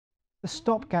The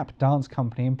Stopgap dance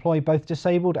company employ both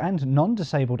disabled and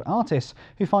non-disabled artists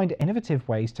who find innovative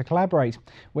ways to collaborate,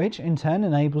 which in turn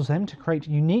enables them to create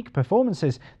unique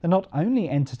performances that not only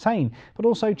entertain, but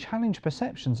also challenge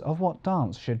perceptions of what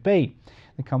dance should be.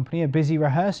 The company are busy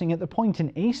rehearsing at the Point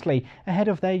in Eastleigh ahead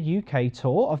of their UK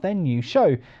tour of their new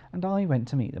show, and I went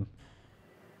to meet them.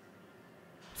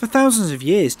 For thousands of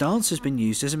years, dance has been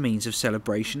used as a means of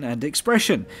celebration and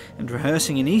expression, and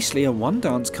Rehearsing in Eastleigh are one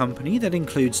dance company that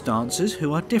includes dancers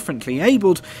who are differently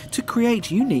abled to create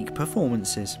unique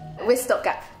performances. We're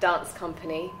Stopgap Dance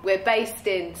Company. We're based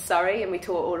in Surrey and we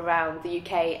tour all around the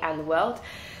UK and the world.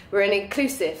 We're an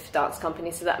inclusive dance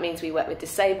company, so that means we work with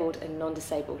disabled and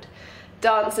non-disabled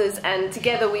dancers, and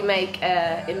together we make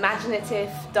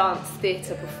imaginative dance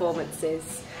theatre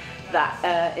performances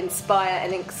that inspire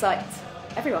and excite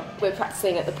everyone. We're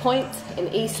practicing at the Point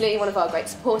in Eastleigh, one of our great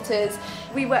supporters.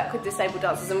 We work with disabled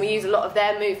dancers and we use a lot of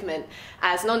their movement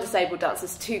as non-disabled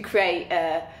dancers to create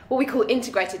what we call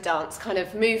integrated dance, kind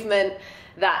of movement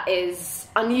that is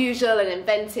unusual and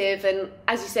inventive, and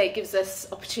as you say, it gives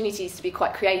us opportunities to be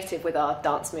quite creative with our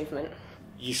dance movement.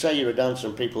 You say you're a dancer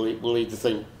and people will either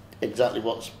think exactly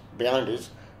what's behind it,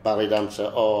 ballet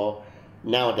dancer, or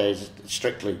nowadays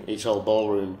strictly it's all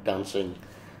ballroom dancing.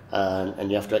 And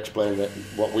you have to explain that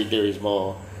what we do is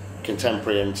more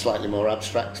contemporary and slightly more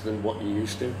abstract than what you're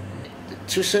used to.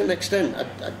 To a certain extent,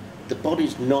 the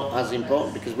body's not as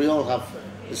important because we all have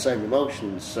the same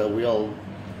emotions, so we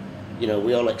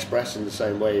all express in the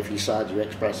same way. If you're sad, you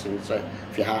express in the same.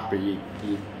 If you're happy,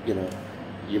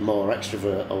 you're more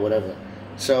extrovert or whatever.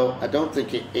 So I don't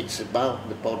think it's about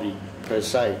the body per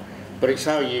se, but it's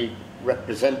how you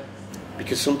represent.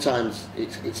 Because sometimes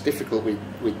it's difficult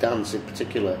with dance in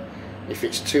particular. If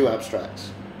it's too abstract,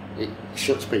 it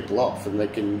shuts people off, and they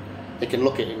can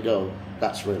look at it and go,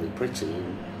 "That's really pretty,"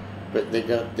 but they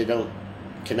don't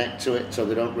connect to it, so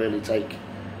they don't really take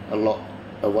a lot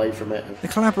away from it. The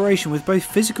collaboration with both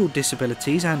physical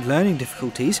disabilities and learning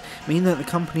difficulties mean that the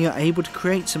company are able to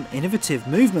create some innovative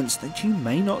movements that you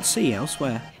may not see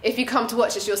elsewhere. If you come to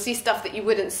watch us, you'll see stuff that you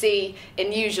wouldn't see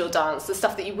in usual dance, the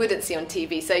stuff that you wouldn't see on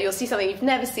TV. So you'll see something you've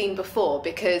never seen before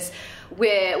because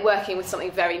we're working with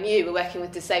something very new. We're working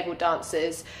with disabled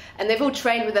dancers and they've all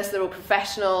trained with us, they're all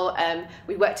professional.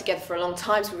 We worked together for a long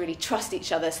time, so we really trust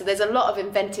each other. So there's a lot of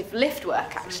inventive lift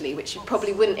work actually, which you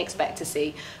probably wouldn't expect to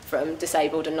see from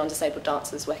disabled and non-disabled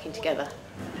dancers working together.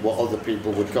 What other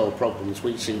people would call problems,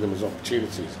 we see them as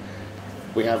opportunities.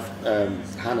 We have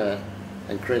Hannah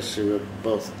and Chris, who are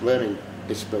both learning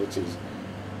disabilities,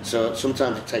 so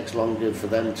sometimes it takes longer for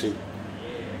them to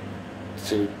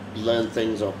learn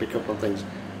things or pick up on things,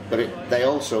 but they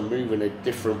also move in a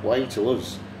different way to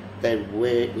us. They're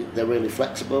really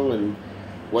flexible, and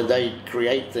when they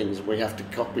create things we have to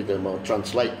copy them or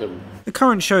translate them. The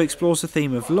current show explores the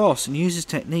theme of loss and uses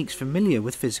techniques familiar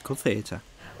with physical theatre.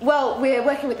 Well, we're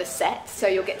working with a set, so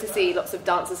you'll get to see lots of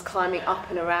dancers climbing up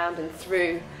and around and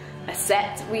through a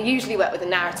set. We usually work with a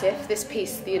narrative. This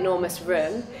piece, The Enormous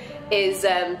Room, is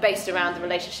based around the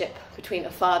relationship between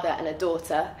a father and a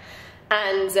daughter,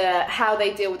 and how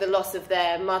they deal with the loss of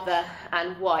their mother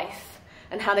and wife,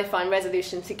 and how they find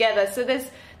resolution together. So there's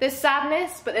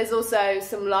sadness, but there's also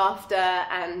some laughter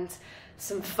and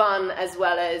some fun, as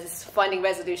well as finding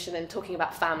resolution and talking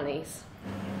about families.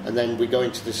 And then we go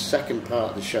into the second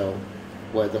part of the show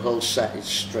where the whole set is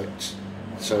stripped,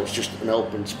 so it's just an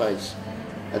open space.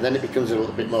 And then it becomes a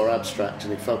little bit more abstract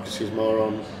and it focuses more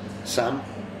on Sam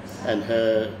and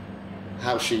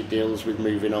how she deals with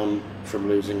moving on from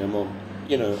losing her mum.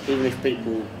 Even if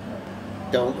people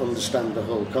don't understand the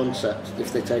whole concept,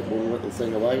 if they take one little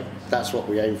thing away, that's what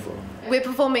we aim for. We're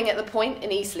performing at the Point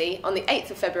in Eastleigh on the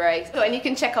 8th of February, and you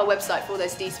can check our website for all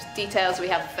those details. We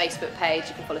have a Facebook page,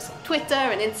 you can follow us on Twitter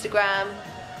and Instagram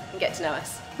and get to know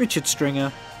us. Richard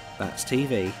Stringer, That's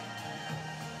TV.